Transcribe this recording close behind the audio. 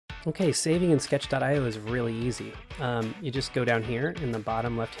Okay, saving in Sketch.io is really easy. You just go down here in the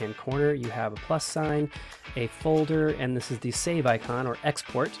bottom left-hand corner, you have a plus sign, a folder, and this is the save icon or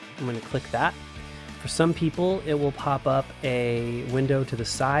export. I'm going to click that. For some people, it will pop up a window to the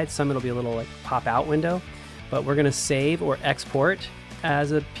side. Some it'll be a little like pop out window, but we're going to save or export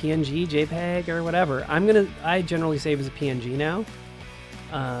as a PNG, JPEG, or whatever. I generally save as a PNG now,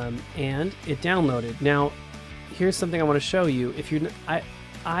 and it downloaded. Now, here's something I want to show you.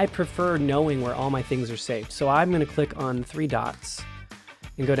 I prefer knowing where all my things are saved. So I'm going to click on three dots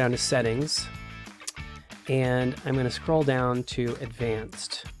and go down to settings, and I'm going to scroll down to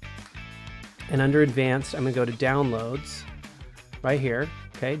advanced. And under advanced, I'm going to go to downloads right here.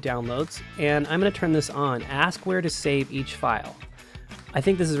 Okay, downloads. And I'm going to turn this on. Ask where to save each file. I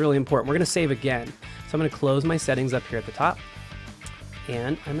think this is really important. We're going to save again. So I'm going to close my settings up here at the top,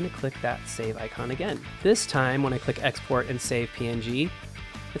 and I'm going to click that save icon again. This time, when I click export and save PNG,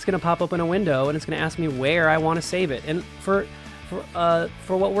 it's going to pop up in a window and it's going to ask me where I want to save it. And for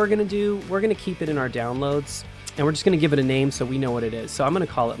what we're going to do, we're going to keep it in our downloads, and we're just going to give it a name so we know what it is. So I'm going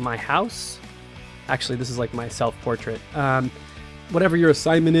to call it my house. Actually, this is like my self-portrait. Whatever your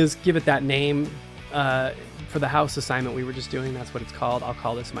assignment is, give it that name. For the house assignment we were just doing, that's what it's called. I'll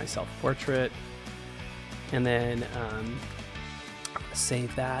call this my self-portrait. And then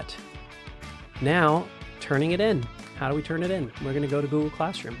save that. Now, turning it in. How do we turn it in? We're going to go to Google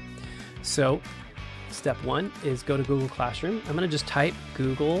Classroom. So step one is go to Google Classroom. I'm going to just type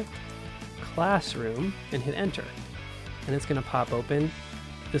Google Classroom and hit enter. And it's going to pop open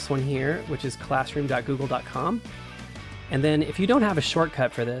this one here, which is classroom.google.com. And then if you don't have a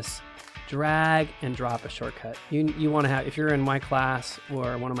shortcut for this, drag and drop a shortcut. You want to have, if you're in my class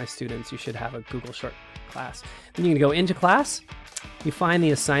or one of my students, you should have a Google short class. Then you're going to go into class. You find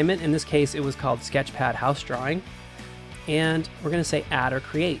the assignment. In this case, it was called Sketchpad House Drawing. And we're going to say add or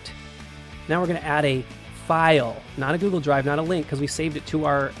create. Now we're going to add a file, not a Google Drive, not a link, because we saved it to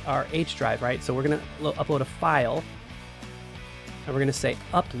our H drive, right? So we're going to upload a file, and we're going to say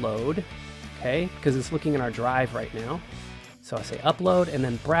upload, okay, because it's looking in our drive right now. So I say upload and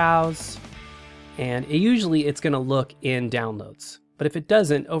then browse, and usually it's going to look in downloads. But if it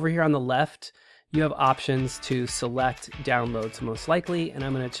doesn't, over here on the left, you have options to select downloads most likely, and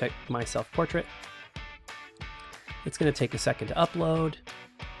I'm going to check my self-portrait. It's going to take a second to upload.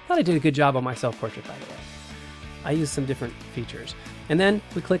 I thought I did a good job on my self-portrait, by the way. I used some different features. And then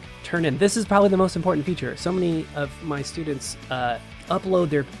we click turn in. This is probably the most important feature. So many of my students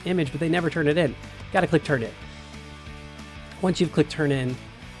upload their image, but they never turn it in. Got to click turn in. Once you've clicked turn in,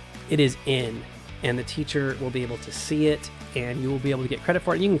 it is in, and the teacher will be able to see it, and you will be able to get credit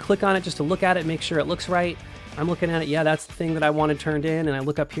for it. You can click on it just to look at it, make sure it looks right. I'm looking at it. Yeah, that's the thing that I wanted turned in, and I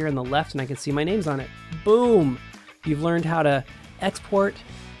look up here on the left, and I can see my name's on it. Boom! You've learned how to export,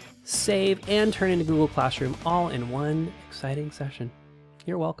 save, and turn into Google Classroom all in one exciting session.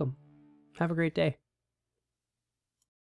 You're welcome. Have a great day.